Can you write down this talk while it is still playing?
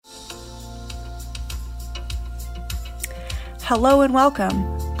Hello and welcome.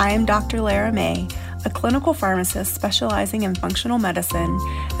 I am Dr. Lara May, a clinical pharmacist specializing in functional medicine,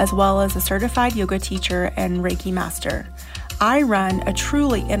 as well as a certified yoga teacher and Reiki master. I run a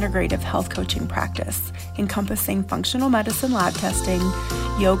truly integrative health coaching practice encompassing functional medicine lab testing,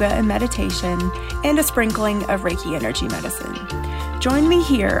 yoga and meditation, and a sprinkling of Reiki energy medicine. Join me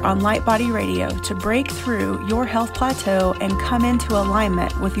here on Light Body Radio to break through your health plateau and come into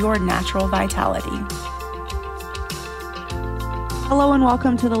alignment with your natural vitality. Hello and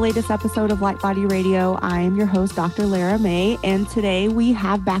welcome to the latest episode of Light Body Radio. I am your host, Dr. Lara May, and today we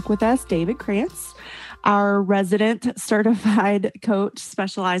have back with us David Krantz, our resident certified coach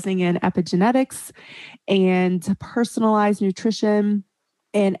specializing in epigenetics and personalized nutrition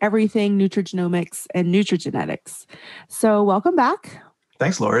and everything nutrigenomics and nutrigenetics. So welcome back.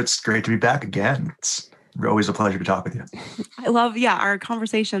 Thanks, Laura. It's great to be back again. It's always a pleasure to talk with you. I love, our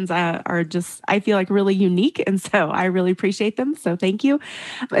conversations are just, I feel like really unique. And so I really appreciate them. So thank you.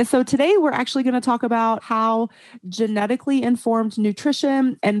 So today we're actually going to talk about how genetically informed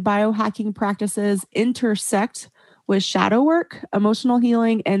nutrition and biohacking practices intersect with shadow work, emotional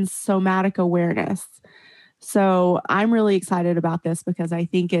healing, and somatic awareness. So I'm really excited about this because I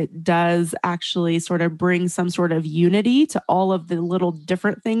think it does actually sort of bring some sort of unity to all of the little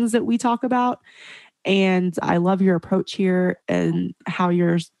different things that we talk about. And I love your approach here and how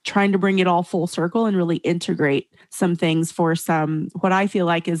you're trying to bring it all full circle and really integrate some things for some, what I feel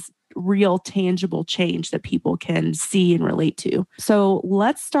like is real tangible change that people can see and relate to. So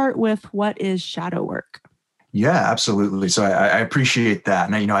let's start with what is shadow work? Yeah, absolutely. So I appreciate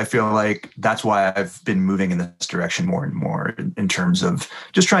that. And, I feel like that's why I've been moving in this direction more and more in terms of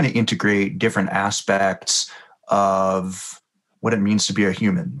just trying to integrate different aspects of what it means to be a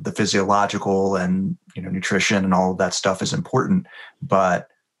human. The physiological and, nutrition and all of that stuff is important, but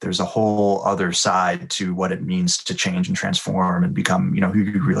there's a whole other side to what it means to change and transform and become, who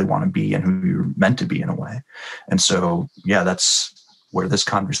you really want to be and who you're meant to be in a way. And so, that's where this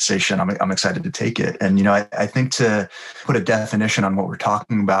conversation, I'm excited to take it. And, I think to put a definition on what we're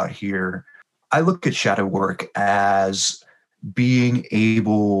talking about here, I look at shadow work as being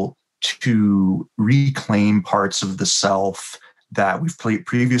able to reclaim parts of the self that we've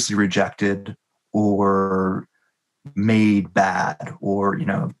previously rejected or made bad or,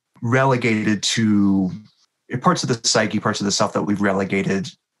 relegated to parts of the psyche, parts of the self that we've relegated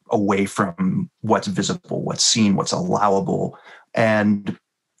away from what's visible, what's seen, what's allowable. And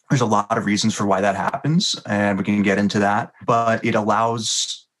there's a lot of reasons for why that happens, and we can get into that, but it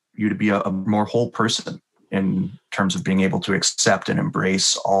allows you to be a more whole person in terms of being able to accept and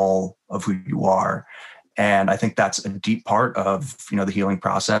embrace all of who you are. And I think that's a deep part of, the healing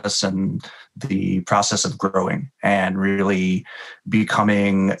process and the process of growing and really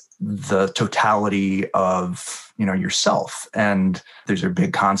becoming the totality of, yourself. And those are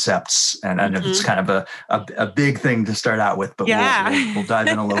big concepts. And I know it's kind of a big thing to start out with, but we'll dive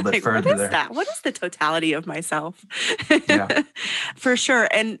in a little bit further what is there. That? What is the totality of myself? Yeah. For sure.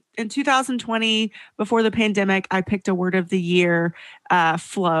 And in 2020, before the pandemic, I picked a word of the year,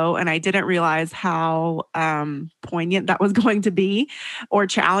 flow. And I didn't realize how poignant that was going to be or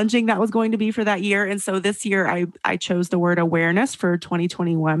challenging that was going to be for that year. And so this year I chose the word awareness for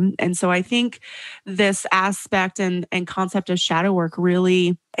 2021. And so I think this aspect and concept of shadow work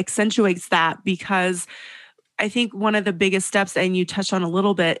really accentuates that, because I think one of the biggest steps, and you touched on a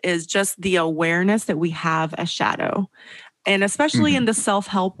little bit, is just the awareness that we have a shadow. And especially in the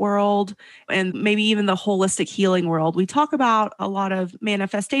self-help world and maybe even the holistic healing world, we talk about a lot of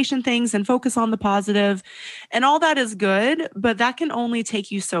manifestation things and focus on the positive, and all that is good, but that can only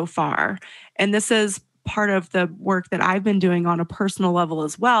take you so far. And this is part of the work that I've been doing on a personal level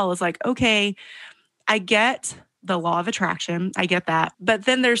as well, is like, okay, I get the law of attraction. I get that. But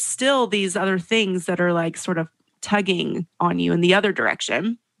then there's still these other things that are like sort of tugging on you in the other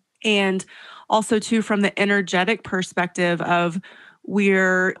direction. And also too, from the energetic perspective of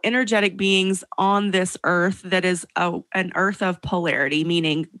we're energetic beings on this earth that is an earth of polarity,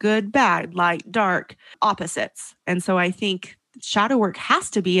 meaning good, bad, light, dark, opposites. And so I think shadow work has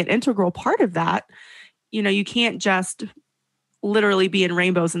to be an integral part of that. You can't just literally be in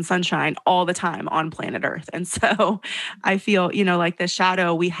rainbows and sunshine all the time on planet Earth. And so I feel, like the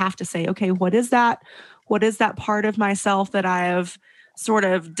shadow, we have to say, okay, what is that? What is that part of myself that I have sort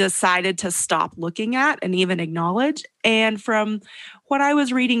of decided to stop looking at and even acknowledge? And from what I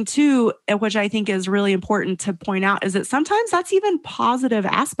was reading too, which I think is really important to point out, is that sometimes that's even positive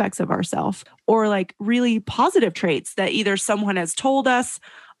aspects of ourselves or like really positive traits that either someone has told us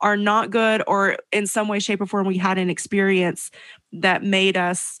are not good, or in some way, shape, or form, we had an experience that made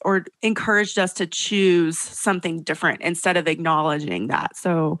us or encouraged us to choose something different instead of acknowledging that.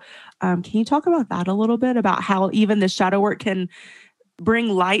 So, can you talk about that a little bit, about how even the shadow work can bring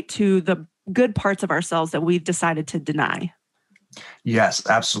light to the good parts of ourselves that we've decided to deny? Yes,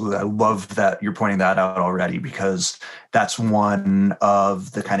 absolutely. I love that you're pointing that out already, because that's one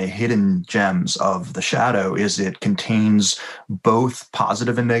of the kind of hidden gems of the shadow. Is it contains both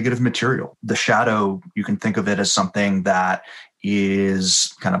positive and negative material. The shadow, you can think of it as something that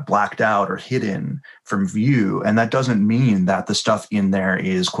is kind of blacked out or hidden from view. And that doesn't mean that the stuff in there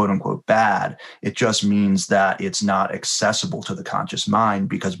is quote unquote bad. It just means that it's not accessible to the conscious mind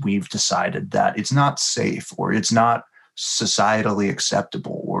because we've decided that it's not safe, or it's not societally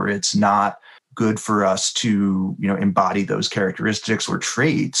acceptable, or it's not good for us to, embody those characteristics or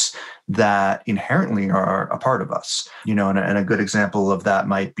traits that inherently are a part of us. And a good example of that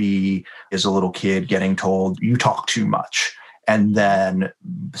might be is a little kid getting told, you talk too much. And then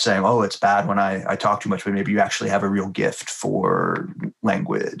saying, oh, it's bad when I talk too much, but maybe you actually have a real gift for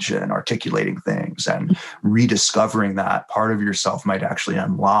language and articulating things, and rediscovering that part of yourself might actually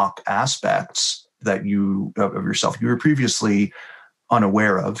unlock aspects that of yourself you were previously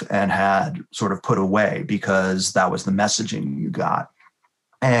unaware of and had sort of put away because that was the messaging you got.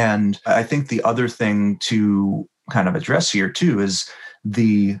 And I think the other thing to kind of address here too is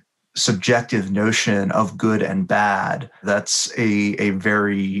the subjective notion of good and bad. That's a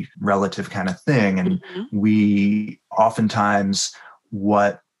very relative kind of thing. And we oftentimes,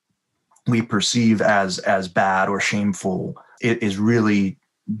 what we perceive as bad or shameful, it is really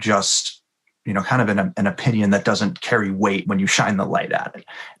just kind of an opinion that doesn't carry weight when you shine the light at it.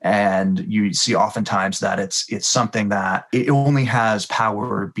 And you see oftentimes that it's something that it only has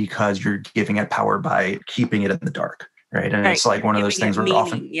power because you're giving it power by keeping it in the dark, right? And it's like one of those things where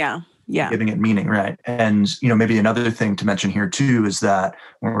often giving it meaning, right? And maybe another thing to mention here too is that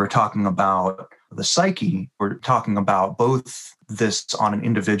when we're talking about the psyche, we're talking about both this on an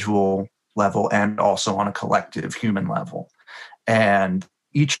individual level and also on a collective human level. And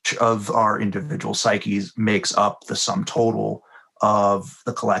each of our individual psyches makes up the sum total of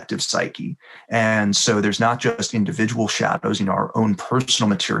the collective psyche. And so there's not just individual shadows, our own personal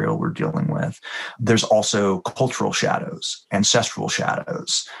material we're dealing with. There's also cultural shadows, ancestral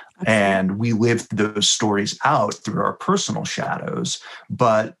shadows. And we live those stories out through our personal shadows.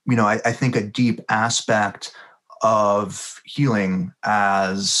 But, I think a deep aspect of healing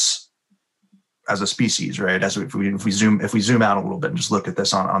as a species, right? If we zoom out a little bit and just look at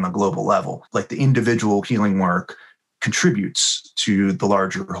this on the global level, like the individual healing work contributes to the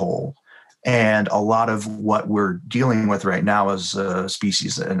larger whole. And a lot of what we're dealing with right now as a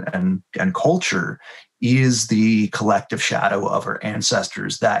species and culture is the collective shadow of our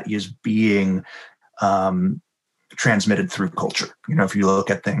ancestors that is being transmitted through culture. If you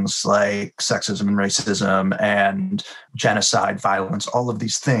look at things like sexism and racism and genocide, violence, all of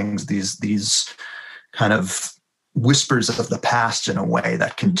these things, these kind of whispers of the past in a way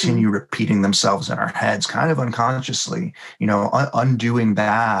that continue repeating themselves in our heads, kind of unconsciously, undoing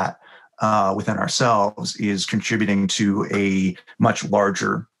that within ourselves is contributing to a much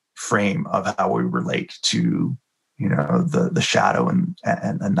larger frame of how we relate to, the shadow and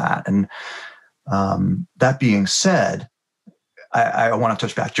that. And that being said, I want to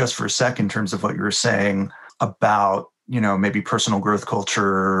touch back just for a second in terms of what you were saying about, maybe personal growth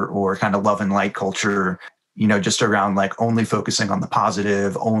culture or kind of love and light culture, just around like only focusing on the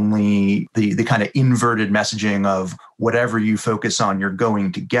positive, only the kind of inverted messaging of whatever you focus on, you're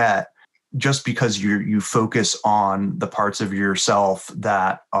going to get. Just because you focus on the parts of yourself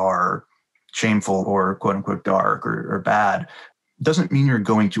that are shameful or quote unquote dark or bad, doesn't mean you're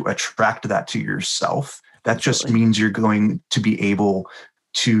going to attract that to yourself. That just means you're going to be able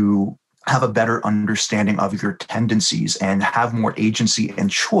to have a better understanding of your tendencies and have more agency and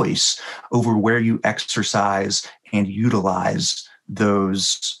choice over where you exercise and utilize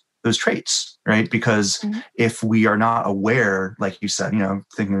those traits, right? Because if we are not aware, like you said,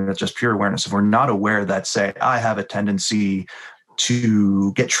 thinking that's just pure awareness, if we're not aware that, say, I have a tendency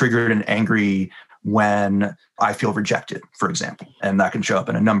to get triggered and angry when I feel rejected, for example, and that can show up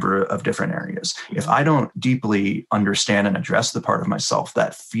in a number of different areas. If I don't deeply understand and address the part of myself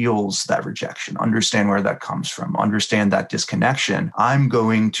that feels that rejection, understand where that comes from, understand that disconnection, I'm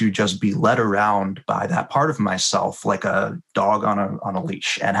going to just be led around by that part of myself like a dog on a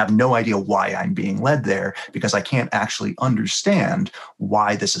leash and have no idea why I'm being led there because I can't actually understand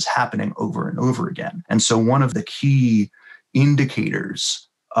why this is happening over and over again. And so one of the key indicators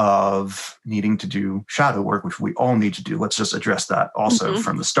of needing to do shadow work, which we all need to do. Let's just address that also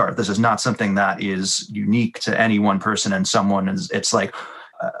from the start. This is not something that is unique to any one person and someone it's like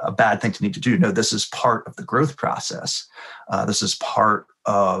a bad thing to need to do. No, this is part of the growth process. This is part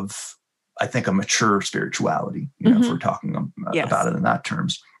of, I think, a mature spirituality, if we're talking about it in that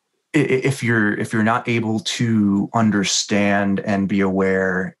terms. If you're not able to understand and be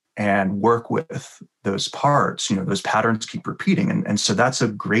aware and work with those parts, those patterns keep repeating. And so that's a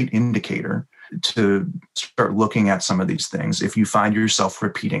great indicator to start looking at some of these things. If you find yourself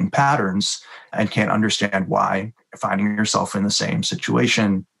repeating patterns and can't understand why, finding yourself in the same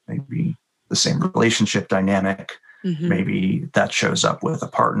situation, maybe the same relationship dynamic, maybe that shows up with a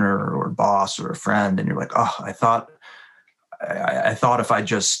partner or a boss or a friend, and you're like, oh, I thought if I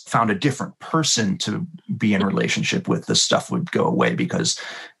just found a different person to be in relationship with, this stuff would go away. Because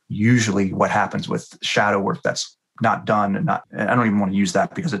usually what happens with shadow work that's not done, and I don't even want to use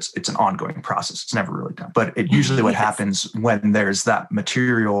that because it's an ongoing process. It's never really done. But it usually what happens when there's that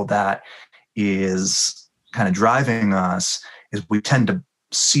material that is kind of driving us is we tend to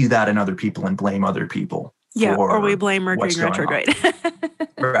see that in other people and blame other people. Yeah, or we blame Mercury retrograde.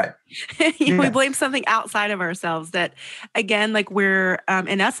 Right. We blame something outside of ourselves that, again, like we're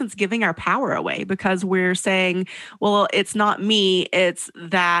in essence giving our power away, because we're saying, well, it's not me, it's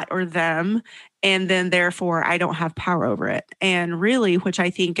that or them. And then therefore I don't have power over it. And really, which I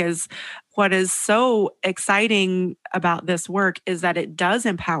think is what is so exciting about this work, is that it does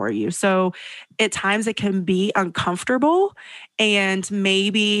empower you. So at times it can be uncomfortable, and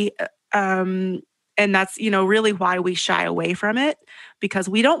maybe, and that's, really why we shy away from it, because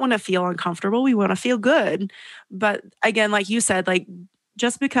we don't want to feel uncomfortable. We want to feel good. But again, like you said, like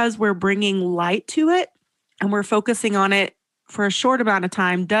just because we're bringing light to it and we're focusing on it for a short amount of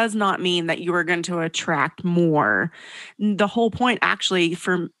time does not mean that you are going to attract more. The whole point, actually,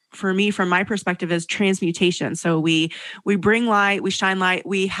 for me, from my perspective, is transmutation. So we bring light, we shine light,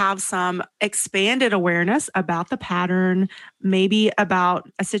 we have some expanded awareness about the pattern, maybe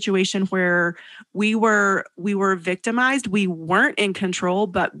about a situation where we were victimized, we weren't in control,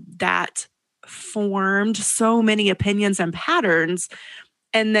 but that formed so many opinions and patterns,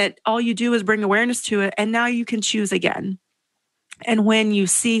 and that all you do is bring awareness to it, and now you can choose again. And when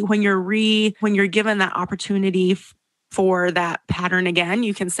you're given that opportunity for that pattern again,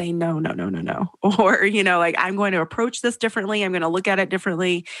 you can say, no. Or, like, I'm going to approach this differently. I'm going to look at it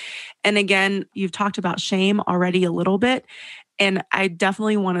differently. And again, you've talked about shame already a little bit. And I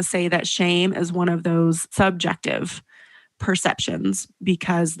definitely want to say that shame is one of those subjective perceptions,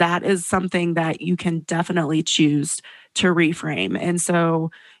 because that is something that you can definitely choose to reframe. And so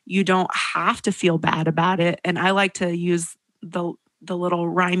you don't have to feel bad about it. And I like to use the little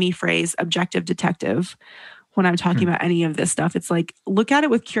rhymey phrase, objective detective, when I'm talking about any of this stuff. It's like, look at it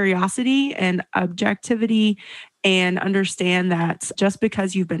with curiosity and objectivity, and understand that just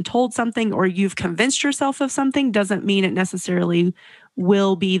because you've been told something or you've convinced yourself of something doesn't mean it necessarily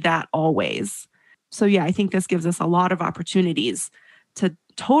will be that always. So yeah, I think this gives us a lot of opportunities to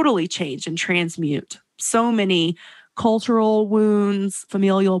totally change and transmute so many cultural wounds,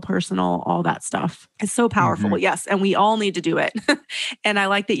 familial, personal, all that stuff. It's so powerful. Yes. And we all need to do it. And I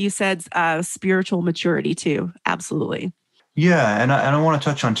like that you said spiritual maturity too. Absolutely. Yeah. And I want to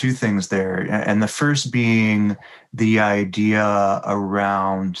touch on two things there. And the first being the idea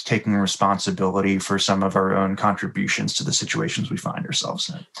around taking responsibility for some of our own contributions to the situations we find ourselves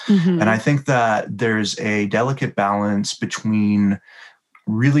in. And I think that there's a delicate balance between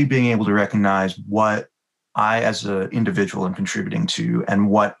really being able to recognize what I, as an individual, am contributing to, and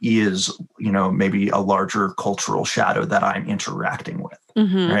what is, maybe a larger cultural shadow that I'm interacting with.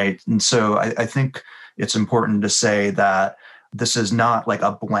 Right. And so I think it's important to say that this is not like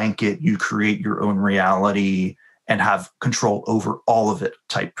a blanket, you create your own reality and have control over all of it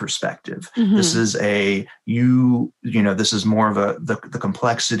type perspective. This is this is more of the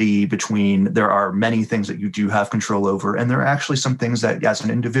complexity between, there are many things that you do have control over, and there are actually some things that as an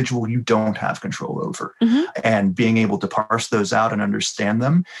individual you don't have control over. And being able to parse those out and understand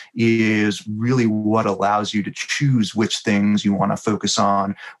them is really what allows you to choose which things you want to focus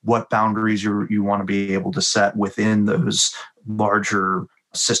on, what boundaries you want to be able to set within those larger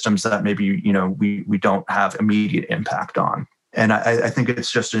systems that maybe, we don't have immediate impact on. And I think it's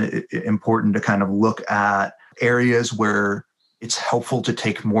just important to kind of look at areas where it's helpful to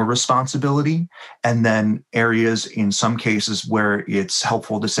take more responsibility, and then areas in some cases where it's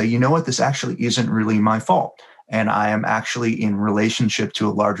helpful to say, you know what, this actually isn't really my fault. And I am actually in relationship to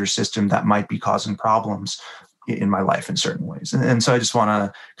a larger system that might be causing problems in my life in certain ways. And so I just want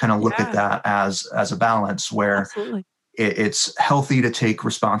to kind of look at that as a balance where Absolutely. It's healthy to take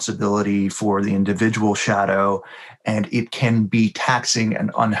responsibility for the individual shadow, and it can be taxing and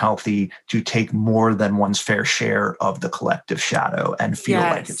unhealthy to take more than one's fair share of the collective shadow and feel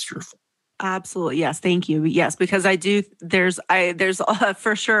like it's your fault. Absolutely. Yes. Thank you. Yes, because there's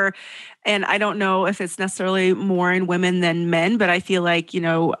for sure. And I don't know if it's necessarily more in women than men, but I feel like,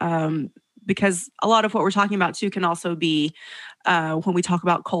 because a lot of what we're talking about too can also be when we talk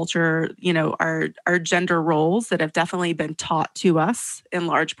about culture, our gender roles that have definitely been taught to us in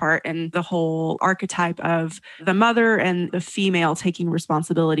large part, and the whole archetype of the mother and the female taking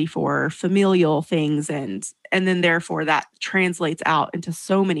responsibility for familial things, and then therefore that translates out into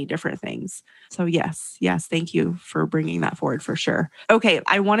so many different things. So yes, thank you for bringing that forward for sure. Okay,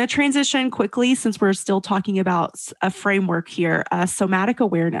 I want to transition quickly since we're still talking about a framework here. Somatic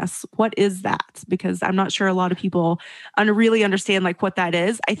awareness. What is that? Because I'm not sure a lot of people really understand like what that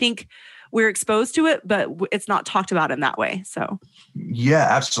is. I think we're exposed to it, but it's not talked about in that way. So yeah,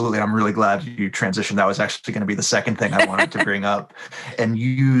 absolutely. I'm really glad you transitioned. That was actually going to be the second thing I wanted to bring up, and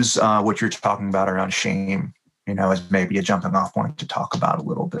use what you're talking about around shame, as maybe a jumping off point to talk about a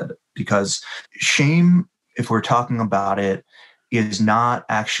little bit, because shame, if we're talking about it, is not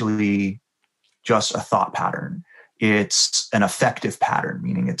actually just a thought pattern. It's an affective pattern,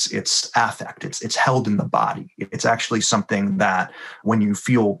 meaning it's affect. It's held in the body. It's actually something that when you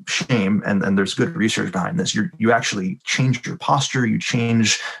feel shame, and there's good research behind this, you actually change your posture, you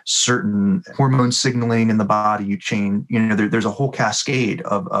change certain hormone signaling in the body, you change, there's a whole cascade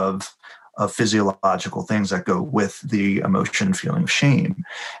of physiological things that go with the emotion feeling of shame.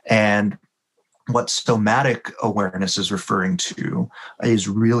 And what somatic awareness is referring to is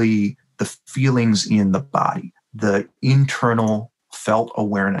really the feelings in the body, the internal felt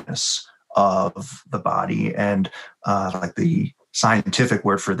awareness of the body. And like the scientific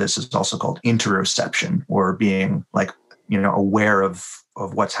word for this is also called interoception, or being like, aware of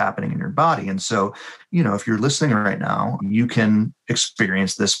what's happening in your body. And so, if you're listening right now, you can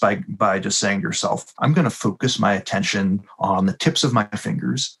experience this by just saying to yourself, I'm going to focus my attention on the tips of my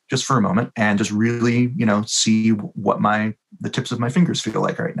fingers just for a moment, and just really, see what the tips of my fingers feel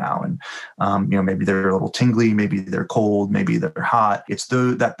like right now. And, maybe they're a little tingly, maybe they're cold, maybe they're hot. It's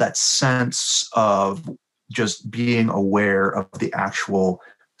that sense of just being aware of the actual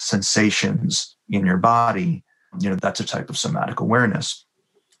sensations in your body. That's a type of somatic awareness.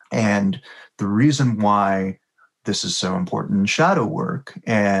 And the reason why this is so important in shadow work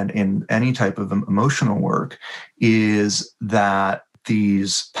and in any type of emotional work is that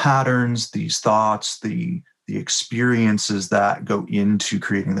these patterns, these thoughts, the experiences that go into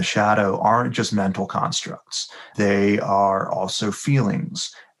creating the shadow aren't just mental constructs. They are also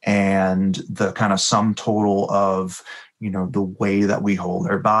feelings, and the kind of sum total of the way that we hold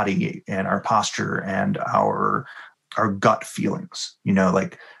our body and our posture and our gut feelings.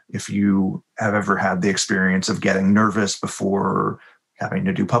 Like if you have ever had the experience of getting nervous before having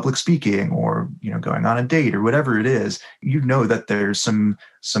to do public speaking, or going on a date or whatever it is, that there's some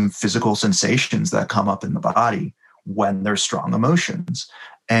physical sensations that come up in the body when there's strong emotions,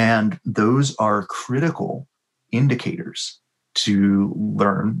 and those are critical indicators to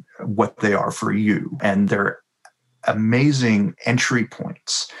learn what they are for you. And they're amazing entry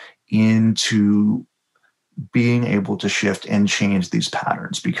points into being able to shift and change these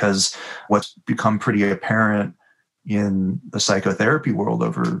patterns, because what's become pretty apparent in the psychotherapy world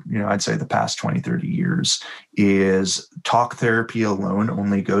over, I'd say the past 20, 30 years is talk therapy alone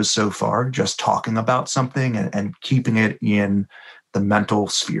only goes so far. Just talking about something and keeping it in the mental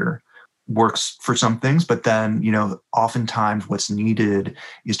sphere works for some things, but then, oftentimes what's needed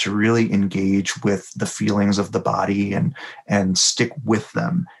is to really engage with the feelings of the body and stick with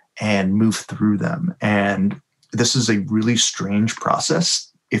them and move through them. And this is a really strange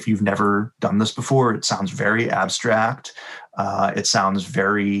process. If you've never done this before, it sounds very abstract. It sounds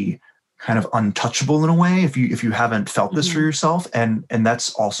very kind of untouchable in a way if you haven't felt this for yourself. And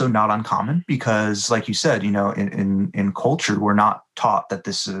that's also not uncommon, because like you said, in culture, we're not taught that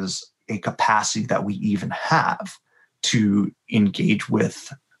this is a capacity that we even have to engage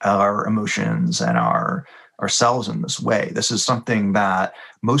with our emotions and ourselves in this way. This is something that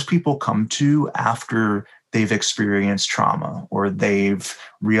most people come to after they've experienced trauma, or they've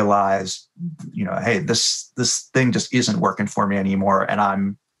realized, hey, this thing just isn't working for me anymore, and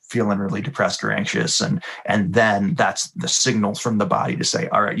I'm feeling really depressed or anxious. And then that's the signals from the body to say,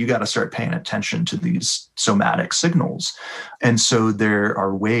 all right, you got to start paying attention to these somatic signals. And so there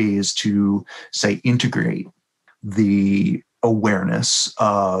are ways to, say, integrate the awareness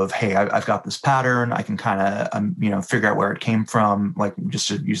of, hey, I've got this pattern. I can kind of, figure out where it came from. Like, just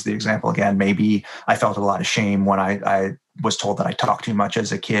to use the example again, maybe I felt a lot of shame when I was told that I talked too much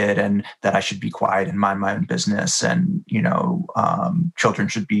as a kid and that I should be quiet and mind my own business, and, children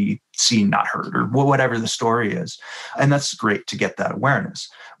should be seen, not heard, or whatever the story is. And that's great to get that awareness.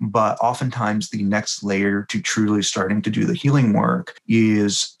 But oftentimes the next layer to truly starting to do the healing work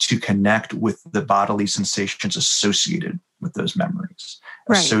is to connect with the bodily sensations associated with those memories,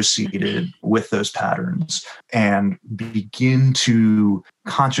 right, associated with those patterns, and begin to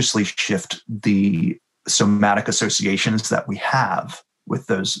consciously shift the somatic associations that we have with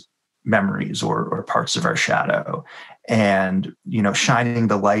those memories or parts of our shadow. And, shining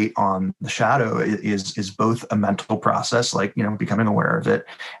the light on the shadow is both a mental process, like, becoming aware of it.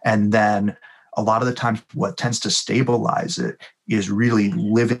 And then a lot of the times what tends to stabilize it is really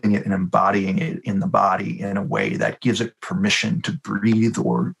living it and embodying it in the body in a way that gives it permission to breathe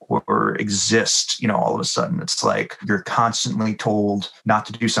or exist. All of a sudden it's like you're constantly told not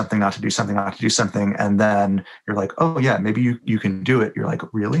to do something, not to do something, not to do something. And then you're like, oh yeah, maybe you can do it. You're like,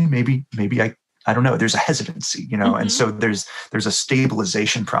 really? Maybe I don't know. There's a hesitancy, Mm-hmm. And so there's a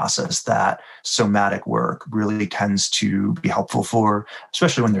stabilization process that somatic work really tends to be helpful for,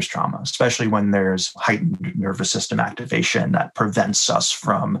 especially when there's trauma, especially when there's heightened nervous system activation that prevents us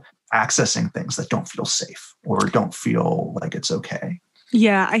from accessing things that don't feel safe or don't feel like it's okay.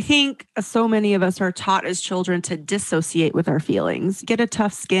 Yeah, I think so many of us are taught as children to dissociate with our feelings, get a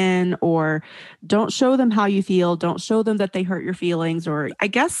tough skin, or don't show them how you feel, don't show them that they hurt your feelings, or I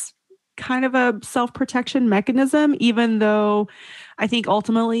guess kind of a self-protection mechanism, even though I think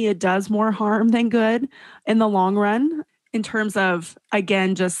ultimately it does more harm than good in the long run, in terms of,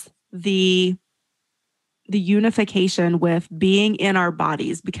 again, just the unification with being in our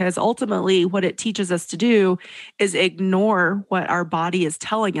bodies, because ultimately what it teaches us to do is ignore what our body is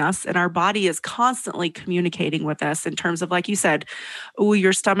telling us. And our body is constantly communicating with us in terms of, like you said, oh,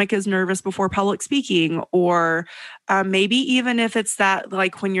 your stomach is nervous before public speaking, or maybe even if it's that,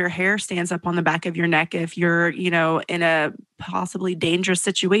 like when your hair stands up on the back of your neck, if you're, in a possibly dangerous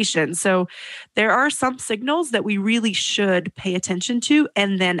situation. So there are some signals that we really should pay attention to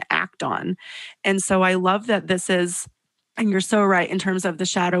and then act on. And so I love that this is, and you're so right in terms of the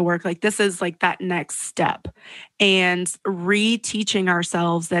shadow work, like this is like that next step, and reteaching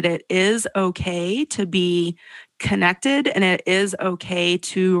ourselves that it is okay to be connected and it is okay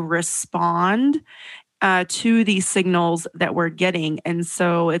to respond to these signals that we're getting. And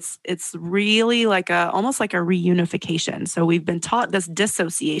so it's really like almost like a reunification. So we've been taught this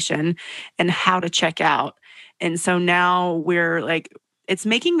dissociation and how to check out. And so now we're like, it's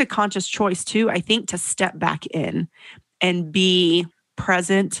making the conscious choice too, I think, to step back in and be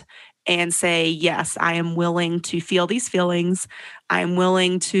present and say, yes, I am willing to feel these feelings. I'm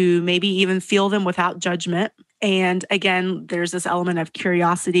willing to maybe even feel them without judgment. And again, there's this element of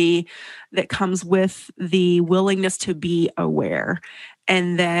curiosity that comes with the willingness to be aware.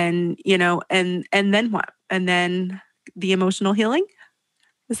 And then, and then what? And then the emotional healing?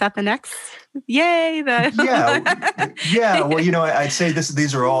 Is that the next? Yay! Yeah. Well, I'd say this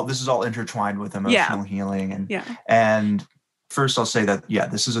is all intertwined with emotional healing, and first I'll say that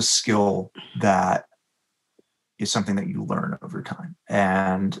this is a skill that is something that you learn over time,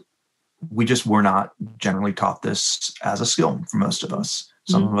 and we just were not generally taught this as a skill for most of us.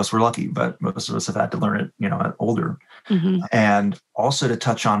 Some of us were lucky, but most of us have had to learn it, older. Mm-hmm. And also to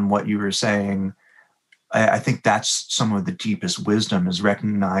touch on what you were saying, I think that's some of the deepest wisdom, is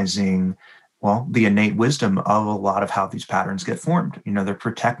recognizing, the innate wisdom of a lot of how these patterns get formed. They're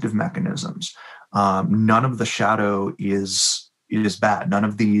protective mechanisms. None of the shadow is bad. None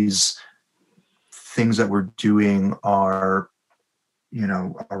of these things that we're doing are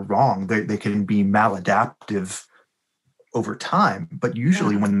wrong. They can be maladaptive over time, but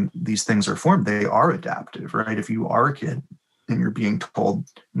usually when these things are formed, they are adaptive, right? If you are a kid and you're being told,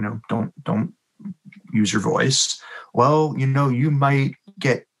 don't use your voice, you might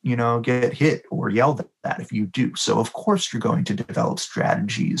get hit or yelled at if you do. So of course you're going to develop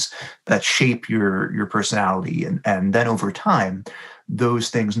strategies that shape your personality. And then over time, those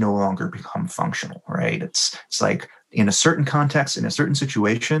things no longer become functional, right? It's like in a certain context, in a certain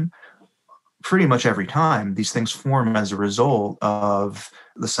situation, pretty much every time these things form as a result of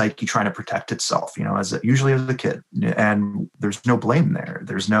the psyche trying to protect itself, usually as a kid. And there's no blame there.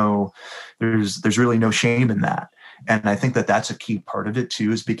 There's really no shame in that. And I think that that's a key part of it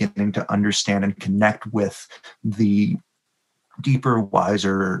too, is beginning to understand and connect with the deeper,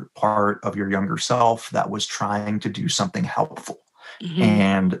 wiser part of your younger self that was trying to do something helpful. Mm-hmm.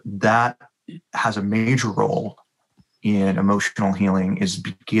 And that has a major role in emotional healing is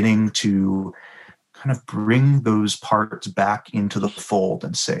beginning to kind of bring those parts back into the fold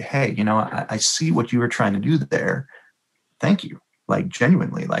and say, hey, I see what you were trying to do there. Thank you. Like,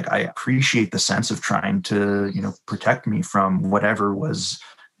 genuinely, like, I appreciate the sense of trying to, protect me from whatever was,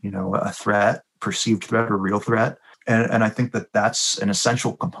 a threat, perceived threat or real threat. And I think that that's an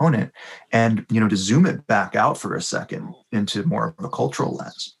essential component. And, to zoom it back out for a second into more of a cultural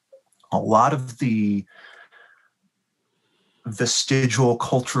lens, a lot of the vestigial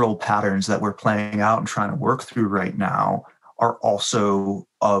cultural patterns that we're playing out and trying to work through right now are also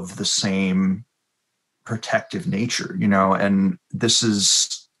of the same protective nature, and this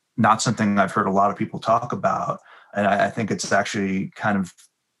is not something I've heard a lot of people talk about. And I think it's actually kind of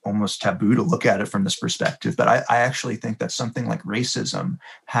almost taboo to look at it from this perspective. But I actually think that something like racism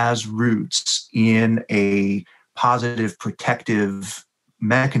has roots in a positive protective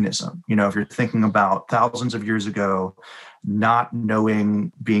mechanism. If you're thinking about thousands of years ago, not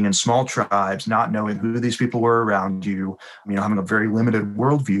knowing, being in small tribes, not knowing who these people were around you, having a very limited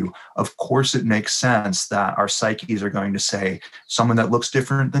worldview, of course it makes sense that our psyches are going to say, someone that looks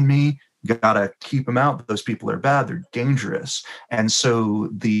different than me, gotta keep them out. Those people are bad, they're dangerous. And so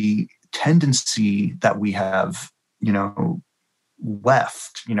the tendency that we have,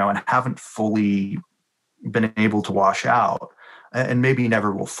 left, and haven't fully been able to wash out, and maybe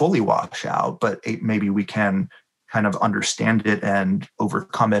never will fully wash out, but maybe we can kind of understand it and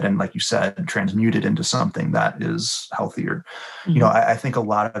overcome it. And like you said, transmute it into something that is healthier. Mm-hmm. I think a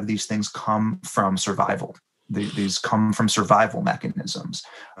lot of these things come from survival. These come from survival mechanisms,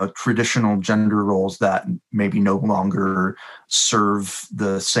 traditional gender roles that maybe no longer serve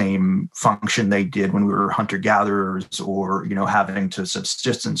the same function they did when we were hunter-gatherers, or, having to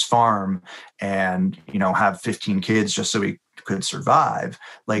subsistence farm and, have 15 kids just so we could survive.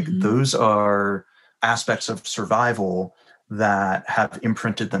 Like, Mm-hmm. those are aspects of survival that have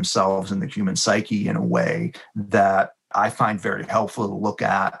imprinted themselves in the human psyche in a way that I find very helpful to look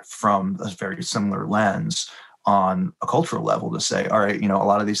at from a very similar lens on a cultural level, to say, all right, a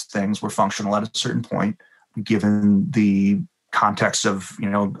lot of these things were functional at a certain point, given the context of,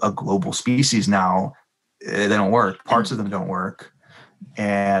 a global species now, they don't work. Parts of them don't work.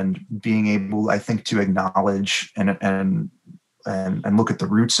 And being able, I think, to acknowledge and look at the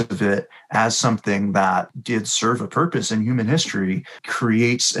roots of it as something that did serve a purpose in human history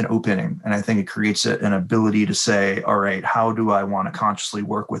creates an opening. And I think it creates an ability to say, all right, how do I want to consciously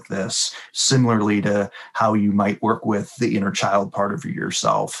work with this? Similarly to how you might work with the inner child part of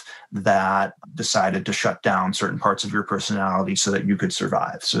yourself that decided to shut down certain parts of your personality so that you could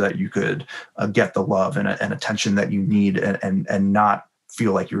survive, so that you could get the love and attention that you need, and not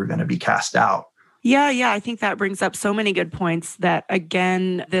feel like you were going to be cast out. Yeah. I think that brings up so many good points that,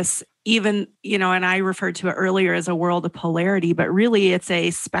 again, this even, and I referred to it earlier as a world of polarity, but really it's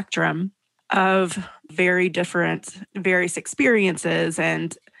a spectrum of very different, various experiences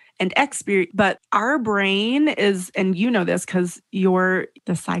and experience. But our brain is, and this because you're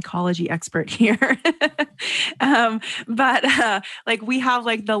the psychology expert here. Like, we have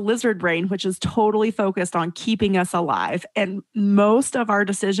like the lizard brain, which is totally focused on keeping us alive. And most of our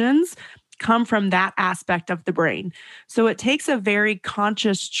decisions come from that aspect of the brain. So it takes a very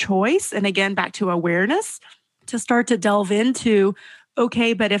conscious choice, and again, back to awareness, to start to delve into,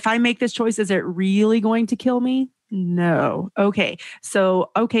 okay, but if I make this choice, is it really going to kill me? No. Okay.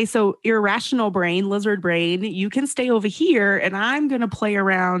 So irrational brain, lizard brain, you can stay over here, and I'm going to play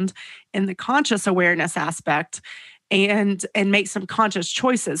around in the conscious awareness aspect and make some conscious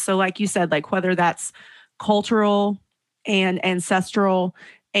choices. So like you said, like whether that's cultural and ancestral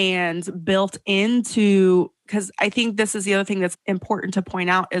and built into, because I think this is the other thing that's important to point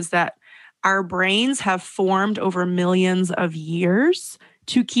out, is that our brains have formed over millions of years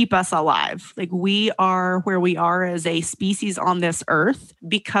to keep us alive. Like, we are where we are as a species on this earth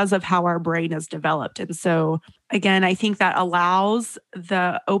because of how our brain is developed. And so, again, I think that allows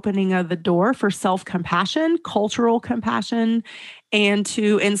the opening of the door for self-compassion, cultural compassion, and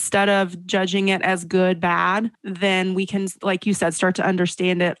to, instead of judging it as good, bad, then we can, like you said, start to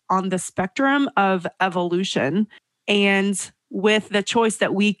understand it on the spectrum of evolution. And with the choice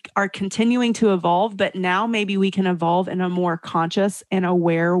that we are continuing to evolve, but now maybe we can evolve in a more conscious and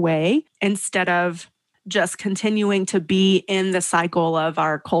aware way instead of just continuing to be in the cycle of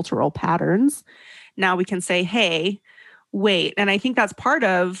our cultural patterns. Now we can say, hey, wait. And I think that's part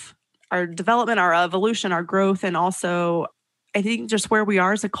of our development, our evolution, our growth, and also I think just where we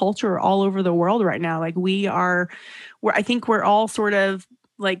are as a culture all over the world right now. Like, I think we're all sort of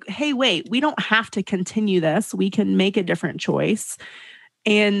like, hey, wait, we don't have to continue this. We can make a different choice,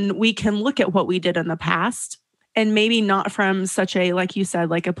 and we can look at what we did in the past And maybe not from such a, like you said,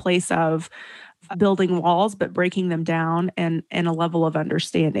 like a place of building walls, but breaking them down and a level of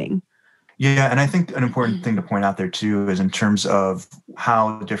understanding. Yeah, and I think an important thing to point out there too is in terms of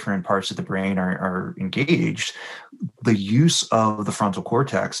how different parts of the brain are engaged, the use of the frontal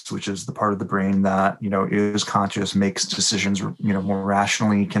cortex, which is the part of the brain that is conscious, makes decisions more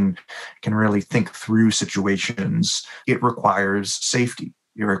rationally, can really think through situations. It requires safety.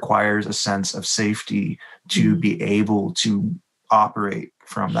 It requires a sense of safety to be able to operate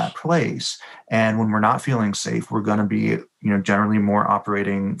from that place. And when we're not feeling safe, we're going to be, generally more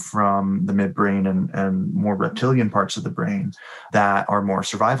operating from the midbrain and more reptilian parts of the brain that are more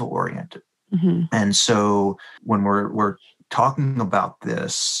survival oriented. Mm-hmm. And so when we're talking about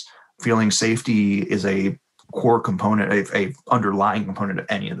this, feeling safety is a core component, a underlying component of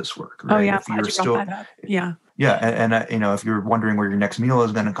any of this work. Right? Oh yeah, if you're still, that up. Yeah. Yeah, and if you're wondering where your next meal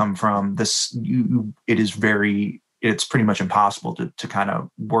is going to come from, it's pretty much impossible to kind of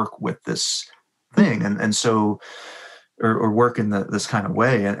work with this thing, and so or work in this kind of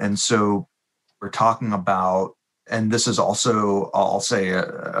way, and so we're talking about. And this is also, I'll say,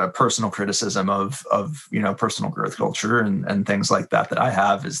 a personal criticism of personal growth culture and things like that I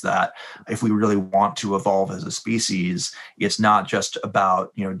have, is that if we really want to evolve as a species, it's not just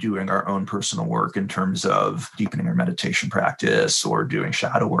about doing our own personal work in terms of deepening our meditation practice or doing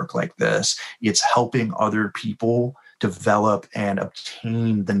shadow work like this. It's helping other people develop and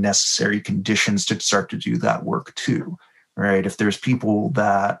obtain the necessary conditions to start to do that work too. Right. If there's people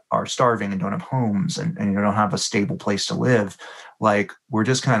that are starving and don't have homes and don't have a stable place to live, like, we're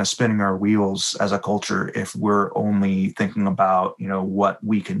just kind of spinning our wheels as a culture if we're only thinking about, what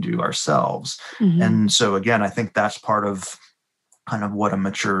we can do ourselves. Mm-hmm. And so, again, I think that's part of kind of what a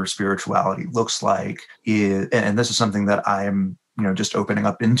mature spirituality looks like. And this is something that I'm, just opening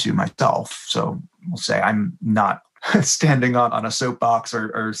up into myself. So we'll say I'm not standing on a soapbox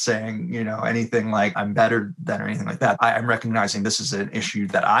or saying, anything like I'm better than or anything like that. I'm recognizing this is an issue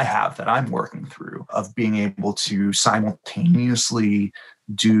that I have, that I'm working through, of being able to simultaneously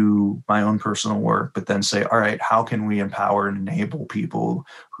do my own personal work, but then say, all right, how can we empower and enable people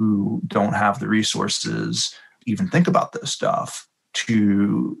who don't have the resources even think about this stuff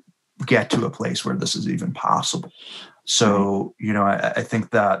to get to a place where this is even possible? So, I think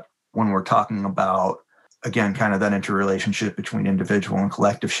that when we're talking about, again, kind of that interrelationship between individual and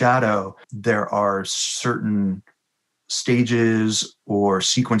collective shadow, there are certain stages or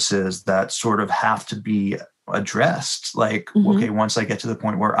sequences that sort of have to be addressed. Like, okay, once I get to the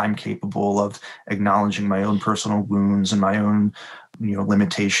point where I'm capable of acknowledging my own personal wounds and my own,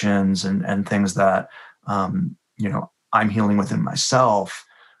 limitations and things that, I'm healing within myself,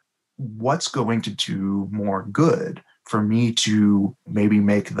 what's going to do more good for me to maybe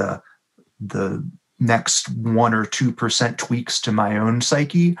make the next 1 or 2% tweaks to my own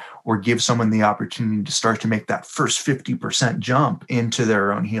psyche, or give someone the opportunity to start to make that first 50% jump into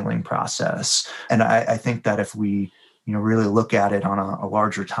their own healing process. And I think that if we, really look at it on a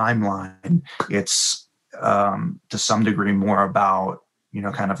larger timeline, it's to some degree more about,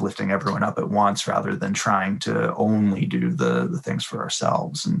 kind of lifting everyone up at once rather than trying to only do the things for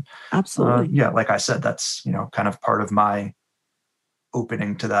ourselves. And absolutely. Like I said, that's, kind of part of my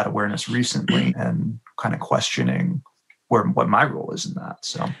opening to that awareness recently and kind of questioning what my role is in that.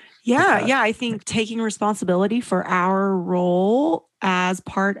 So I think taking responsibility for our role as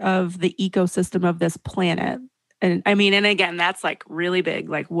part of the ecosystem of this planet. And I mean, and again, that's like really big,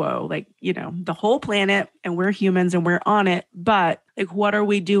 like, whoa, like, the whole planet, and we're humans and we're on it, but like, what are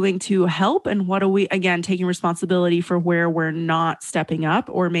we doing to help? And what are we, again, taking responsibility for where we're not stepping up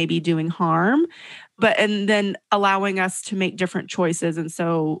or maybe doing harm, and then allowing us to make different choices. And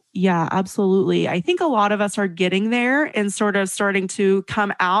so, yeah, absolutely. I think a lot of us are getting there and sort of starting to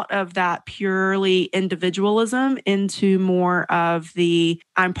come out of that purely individualism into more of the,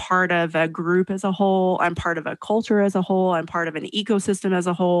 I'm part of a group as a whole, I'm part of a culture as a whole, I'm part of an ecosystem as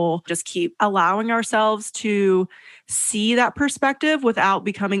a whole. Just keep allowing ourselves to see that perspective without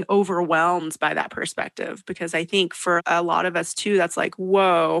becoming overwhelmed by that perspective. Because I think for a lot of us too, that's like,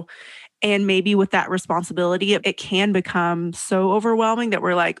 whoa. And maybe with that responsibility, it can become so overwhelming that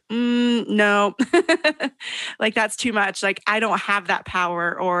we're like, no, like that's too much. Like, I don't have that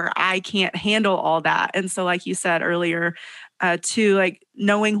power, or I can't handle all that. And so, like you said earlier, to like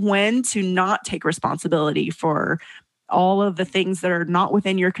knowing when to not take responsibility for all of the things that are not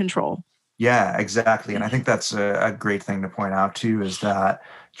within your control. Yeah, exactly. And I think that's a great thing to point out too, is that,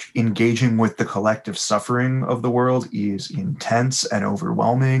 engaging with the collective suffering of the world is intense and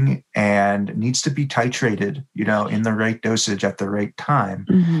overwhelming and needs to be titrated, in the right dosage at the right time.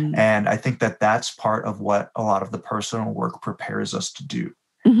 Mm-hmm. And I think that that's part of what a lot of the personal work prepares us to do,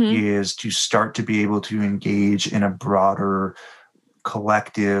 is to start to be able to engage in a broader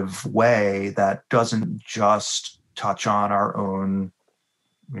collective way that doesn't just touch on our own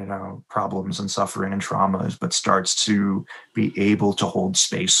problems and suffering and traumas, but starts to be able to hold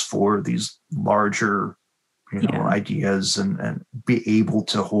space for these larger ideas and be able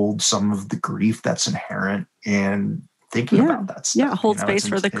to hold some of the grief that's inherent in thinking about that stuff. Hold space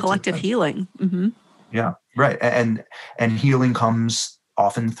for the collective healing. Mm-hmm. Yeah, right. And healing comes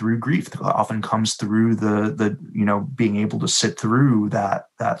often through grief, often comes through the being able to sit through that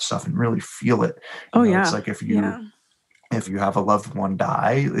stuff and really feel it. It's like if you have a loved one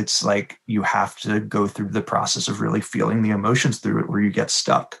die, it's like you have to go through the process of really feeling the emotions through it, where you get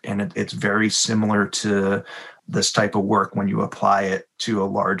stuck. And it's very similar to this type of work when you apply it to a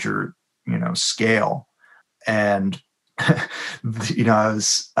larger scale. And I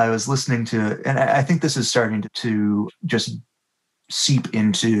was listening to, and I think this is starting to just seep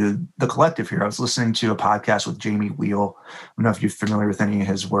into the collective here. I was listening to a podcast with Jamie Wheal. I don't know if you're familiar with any of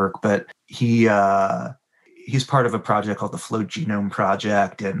his work, but he's part of a project called the Flow Genome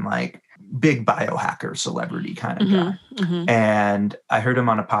Project, and like big biohacker celebrity kind of guy. Mm-hmm. And I heard him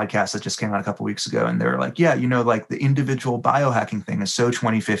on a podcast that just came out a couple of weeks ago, and they were like, like the individual biohacking thing is so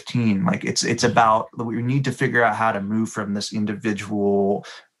 2015. Like it's about, we need to figure out how to move from this individual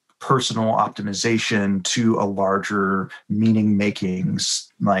personal optimization to a larger meaning making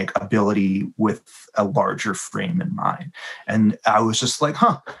like ability with a larger frame in mind. And I was just like,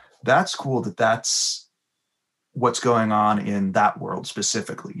 that's cool that's what's going on in that world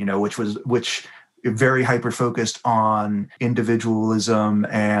specifically, which very hyper focused on individualism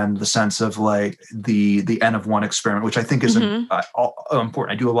and the sense of like the N of one experiment, which I think is important.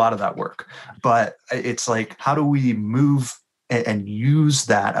 I do a lot of that work, but it's like, how do we move and use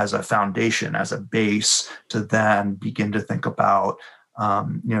that as a foundation, as a base, to then begin to think about,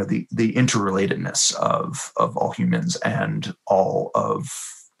 the interrelatedness of all humans and all of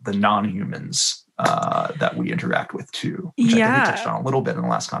the non-humans that we interact with too, which I think we touched on a little bit in the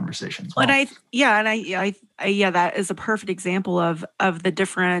last conversation as well. And that is a perfect example of the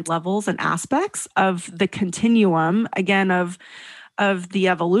different levels and aspects of the continuum, again, of the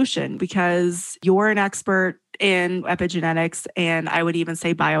evolution, because you're an expert in epigenetics, and I would even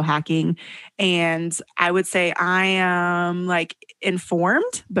say biohacking. And I would say I am like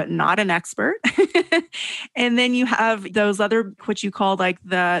informed, but not an expert. And then you have those other, what you call like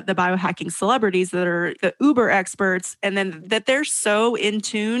the biohacking celebrities that are the uber experts, and then that they're so in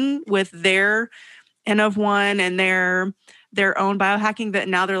tune with their N of one and their own biohacking that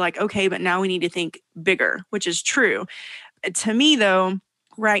now they're like, okay, but now we need to think bigger, which is true. To me, though,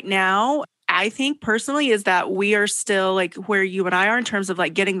 right now, I think personally is that we are still like where you and I are in terms of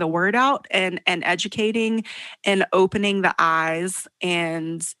like getting the word out and educating and opening the eyes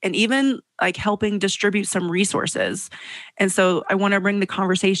and even like helping distribute some resources. And so I want to bring the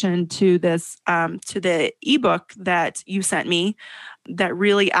conversation to this, to the ebook that you sent me that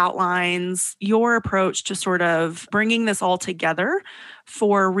really outlines your approach to sort of bringing this all together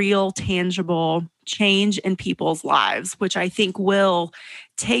for real, tangible change in people's lives, which I think will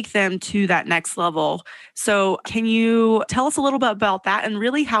take them to that next level. So can you tell us a little bit about that and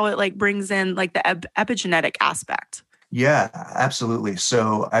really how it like brings in like the epigenetic aspect? Yeah, absolutely.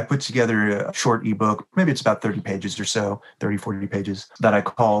 So I put together a short ebook, maybe it's about 30 pages or so, 30, 40 pages, that I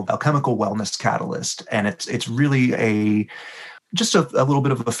call Alchemical Wellness Catalyst. And it's really just a little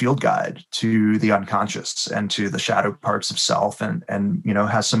bit of a field guide to the unconscious and to the shadow parts of self, and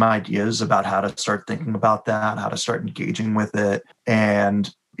has some ideas about how to start thinking about that, how to start engaging with it,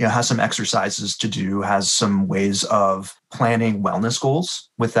 and has some exercises to do, has some ways of planning wellness goals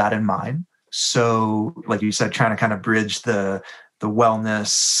with that in mind. So like you said, trying to kind of bridge the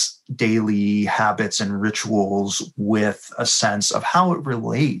wellness daily habits and rituals with a sense of how it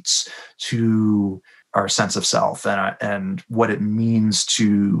relates to our sense of self and what it means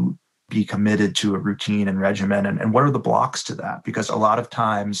to be committed to a routine and regimen, and what are the blocks to that? Because a lot of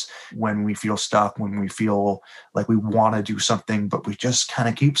times when we feel stuck, when we feel like we want to do something, but we just kind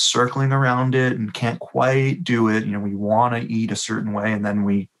of keep circling around it and can't quite do it, we want to eat a certain way, and then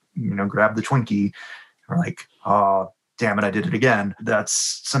we, grab the Twinkie, we're like, oh, damn it, I did it again.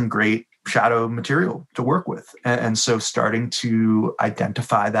 That's some great shadow material to work with. And so starting to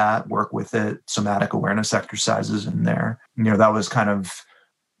identify that, work with it, somatic awareness exercises in there, that was kind of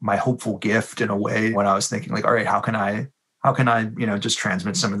my hopeful gift in a way when I was thinking like, all right, how can I how can I, just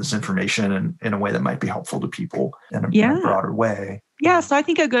transmit some of this information in a way that might be helpful to people in a broader way? Yeah. So I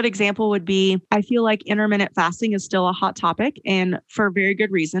think a good example would be, I feel like intermittent fasting is still a hot topic, and for a very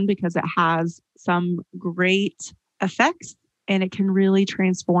good reason, because it has some great effects and it can really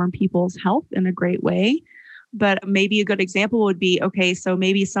transform people's health in a great way. But maybe a good example would be, okay, so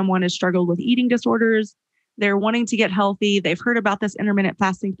maybe someone has struggled with eating disorders. They're wanting to get healthy. They've heard about this intermittent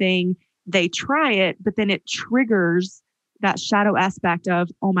fasting thing. They try it, but then it triggers that shadow aspect of,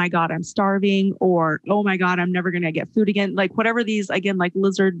 oh my God, I'm starving, or, oh my God, I'm never going to get food again. Like whatever these, again, like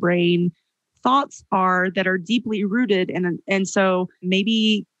lizard brain thoughts are that are deeply rooted. And so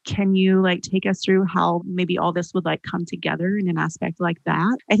maybe can you like take us through how maybe all this would like come together in an aspect like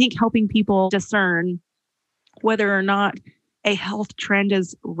that? I think helping people discern whether or not a health trend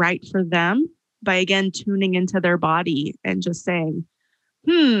is right for them by, again, tuning into their body and just saying,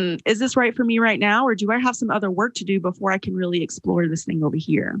 is this right for me right now? Or do I have some other work to do before I can really explore this thing over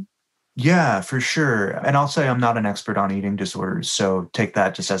here? Yeah, for sure. And I'll say I'm not an expert on eating disorders, so take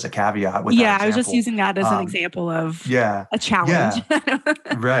that just as a caveat with that example. I was just using that as an example of a challenge. Yeah.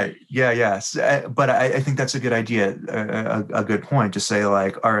 Right. Yeah. Yes. But I think that's a good idea, a good point to say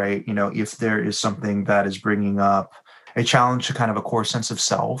like, all right, if there is something that is bringing up a challenge to kind of a core sense of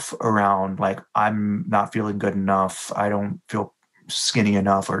self around like, I'm not feeling good enough, I don't feel skinny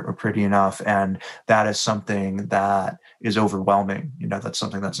enough or pretty enough, and that is something that is overwhelming, that's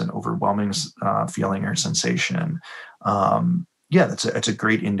something that's an overwhelming feeling or sensation. It's a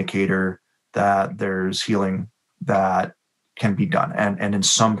great indicator that there's healing that can be done. And in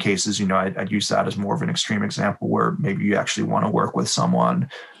some cases, I'd use that as more of an extreme example where maybe you actually want to work with someone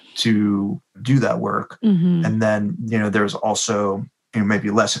to do that work. Mm-hmm. And then, there's also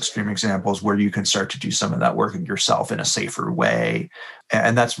maybe less extreme examples where you can start to do some of that work yourself in a safer way.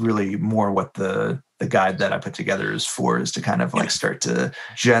 And that's really more what the guide that I put together is for, is to kind of like start to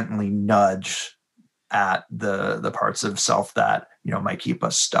gently nudge at the parts of self that, might keep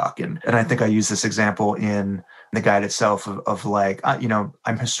us stuck. And I think I use this example in the guide itself of like,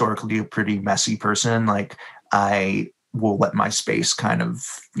 I'm historically a pretty messy person. Like I will let my space kind of,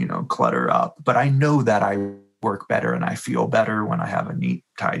 clutter up, but I know that I work better and I feel better when I have a neat,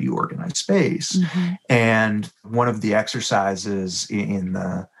 tidy, organized space. Mm-hmm. And one of the exercises in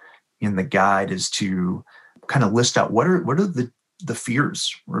the guide is to kind of list out what are the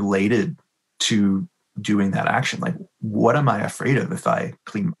fears related to doing that action. Like, what am I afraid of if I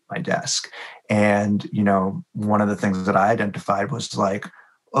clean my desk? And, one of the things that I identified was like,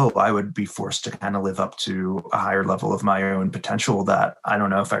 oh, I would be forced to kind of live up to a higher level of my own potential that I don't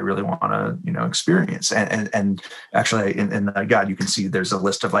know if I really want to, experience. And actually in the guide, you can see there's a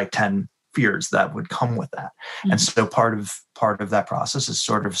list of like 10 fears that would come with that. Mm-hmm. And so part of that process is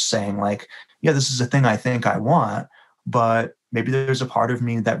sort of saying like, yeah, this is a thing I think I want, but maybe there's a part of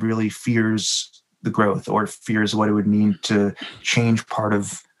me that really fears the growth or fears what it would mean to change part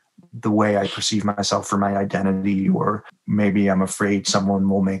of the way I perceive myself or my identity, or maybe I'm afraid someone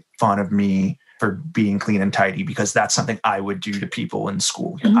will make fun of me for being clean and tidy because that's something I would do to people in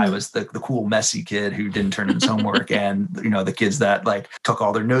school. Mm-hmm. I was the cool, messy kid who didn't turn in his homework and, the kids that like took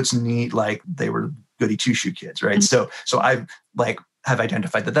all their notes neat, like they were goody two-shoe kids, right? Mm-hmm. So I've like have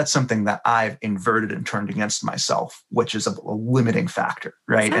identified that that's something that I've inverted and turned against myself, which is a limiting factor,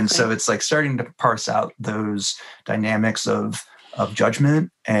 right? Exactly. And so it's like starting to parse out those dynamics of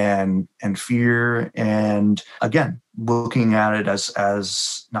judgment and fear. And again, looking at it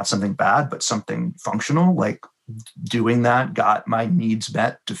as not something bad, but something functional, like doing that got my needs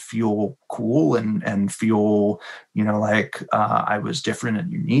met to feel cool and feel, like I was different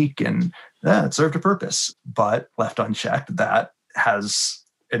and unique, and it served a purpose. But left unchecked, that has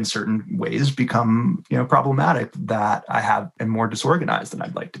in certain ways become, problematic, that I am more disorganized than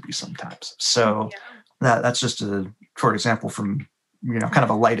I'd like to be sometimes. So that's just a short example from, kind of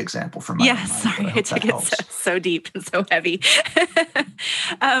a light example from my mind. Sorry, I took it so deep and so heavy.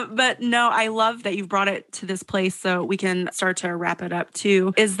 But no, I love that you've brought it to this place so we can start to wrap it up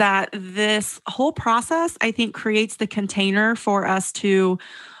too, is that this whole process, I think, creates the container for us to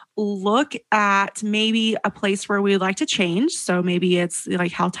look at maybe a place where we'd like to change. So maybe it's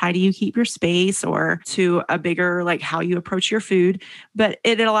like how tidy you keep your space, or to a bigger, like how you approach your food. But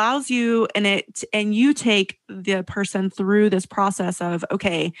it allows you and you take the person through this process of,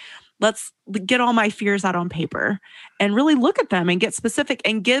 okay, let's get all my fears out on paper and really look at them and get specific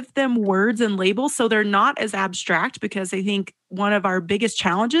and give them words and labels so they're not as abstract, because I think one of our biggest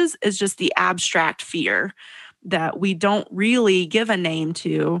challenges is just the abstract fear. that we don't really give a name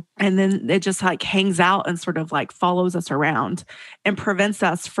to. And then it just like hangs out and sort of like follows us around and prevents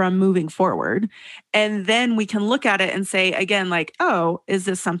us from moving forward. And then we can look at it and say, again, like, oh, is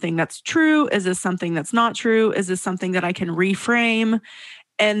this something that's true? Is this something that's not true? Is this something that I can reframe?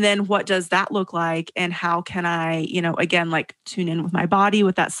 And then what does that look like? And how can I, again, like tune in with my body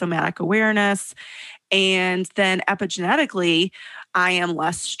with that somatic awareness? And then epigenetically, I am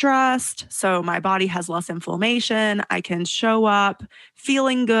less stressed. So my body has less inflammation. I can show up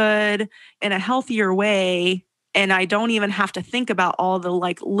feeling good in a healthier way. And I don't even have to think about all the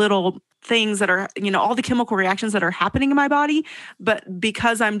like little things that are, all the chemical reactions that are happening in my body. But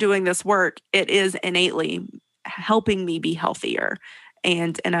because I'm doing this work, it is innately helping me be healthier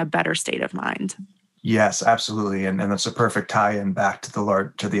and in a better state of mind. Yes, absolutely. And that's a perfect tie-in back to the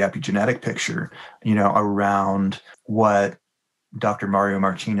epigenetic picture, around what Dr. Mario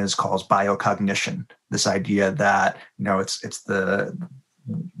Martinez calls biocognition. This idea that, it's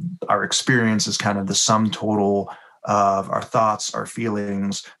our experience is kind of the sum total of our thoughts, our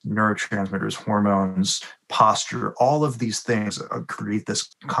feelings, neurotransmitters, hormones, posture, all of these things create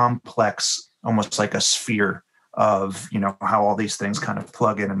this complex, almost like a sphere of, how all these things kind of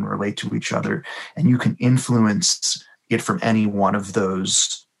plug in and relate to each other. And you can influence it from any one of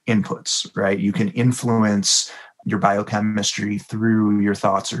those inputs, right? You can influence your biochemistry through your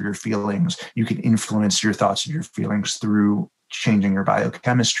thoughts or your feelings. You can influence your thoughts or your feelings through changing your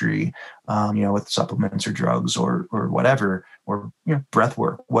biochemistry, with supplements or drugs or whatever, or breath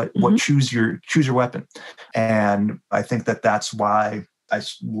work. What choose your weapon. And I think that's why I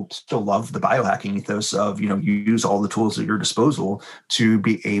still love the biohacking ethos of, you use all the tools at your disposal to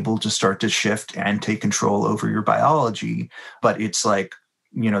be able to start to shift and take control over your biology. But it's like,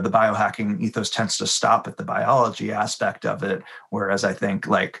 the biohacking ethos tends to stop at the biology aspect of it. Whereas I think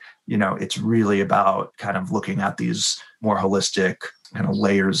it's really about kind of looking at these more holistic kind of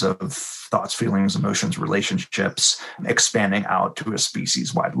layers of thoughts, feelings, emotions, relationships, expanding out to a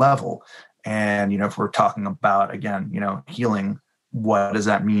species-wide level. And, if we're talking about, again, healing, what does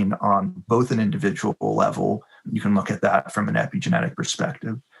that mean on both an individual level? You can look at that from an epigenetic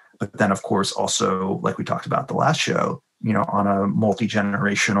perspective. But then, of course, also, like we talked about the last show, on a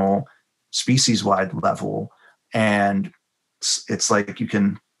multi-generational, species-wide level. And it's like you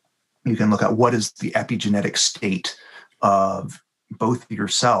can look at what is the epigenetic state of both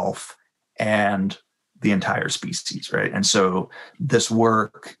yourself and the entire species, right? And so this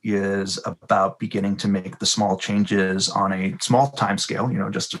work is about beginning to make the small changes on a small time scale,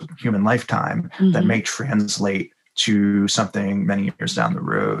 just a human lifetime, that may translate to something many years down the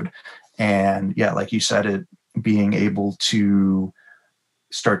road. And yeah, like you said, it being able to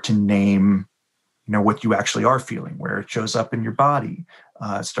start to name, what you actually are feeling, where it shows up in your body,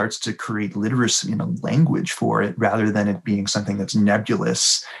 starts to create literacy, language for it, rather than it being something that's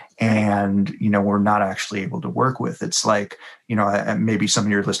nebulous and, we're not actually able to work with. It's like, maybe some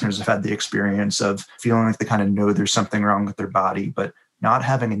of your listeners have had the experience of feeling like they kind of know there's something wrong with their body, but not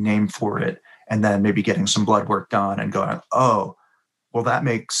having a name for it, and then maybe getting some blood work done and going, oh, well, that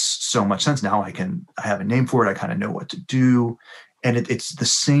makes so much sense. Now I have a name for it. I kind of know what to do. And it's the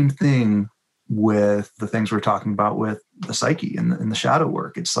same thing with the things we're talking about with the psyche and the shadow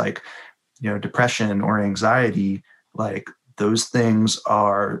work. It's like, depression or anxiety, like those things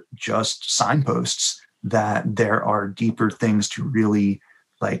are just signposts that there are deeper things to really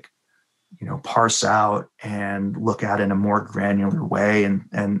parse out and look at in a more granular way.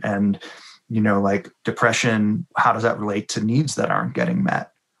 And like depression, how does that relate to needs that aren't getting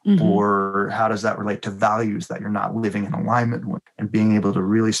met? Or how does that relate to values that you're not living in alignment with? And being able to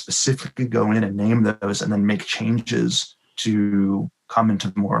really specifically go in and name those and then make changes to come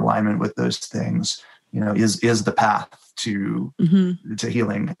into more alignment with those things, is the path to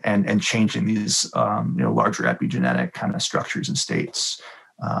healing and changing these larger epigenetic kind of structures and states.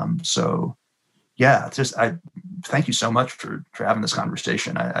 So yeah, I thank you so much for having this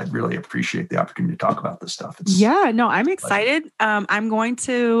conversation. I really appreciate the opportunity to talk about this stuff. I'm excited. I'm going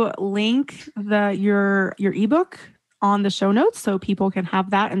to link your ebook on the show notes so people can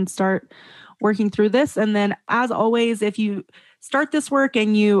have that and start working through this. And then, as always, if you start this work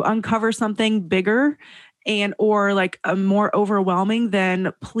and you uncover something bigger or like a more overwhelming,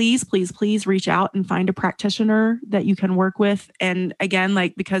 then please reach out and find a practitioner that you can work with. And again,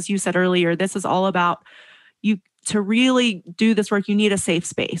 because you said earlier, this is all about you. To really do this work, you need a safe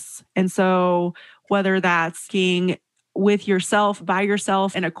space. And so whether that's being with yourself, by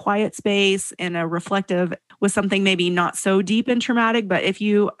yourself, in a quiet space, in a reflective, with something maybe not so deep and traumatic, but if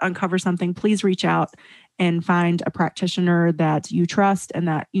you uncover something, please reach out and find a practitioner that you trust and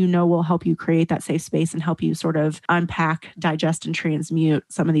that you know will help you create that safe space and help you sort of unpack, digest, and transmute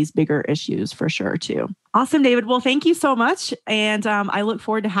some of these bigger issues for sure too. Awesome, David. Well, thank you so much. And I look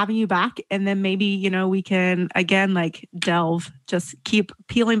forward to having you back. And then maybe, you know, we can, again, like delve, just keep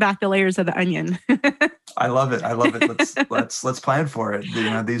peeling back the layers of the onion. I love it. I love it. Let's plan for it. You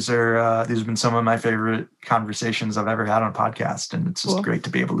know, these have been some of my favorite conversations I've ever had on a podcast. And it's just great to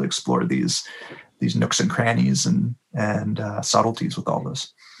be able to explore these nooks and crannies and subtleties with all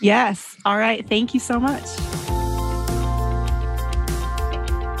this. Yes. All right. Thank you so much.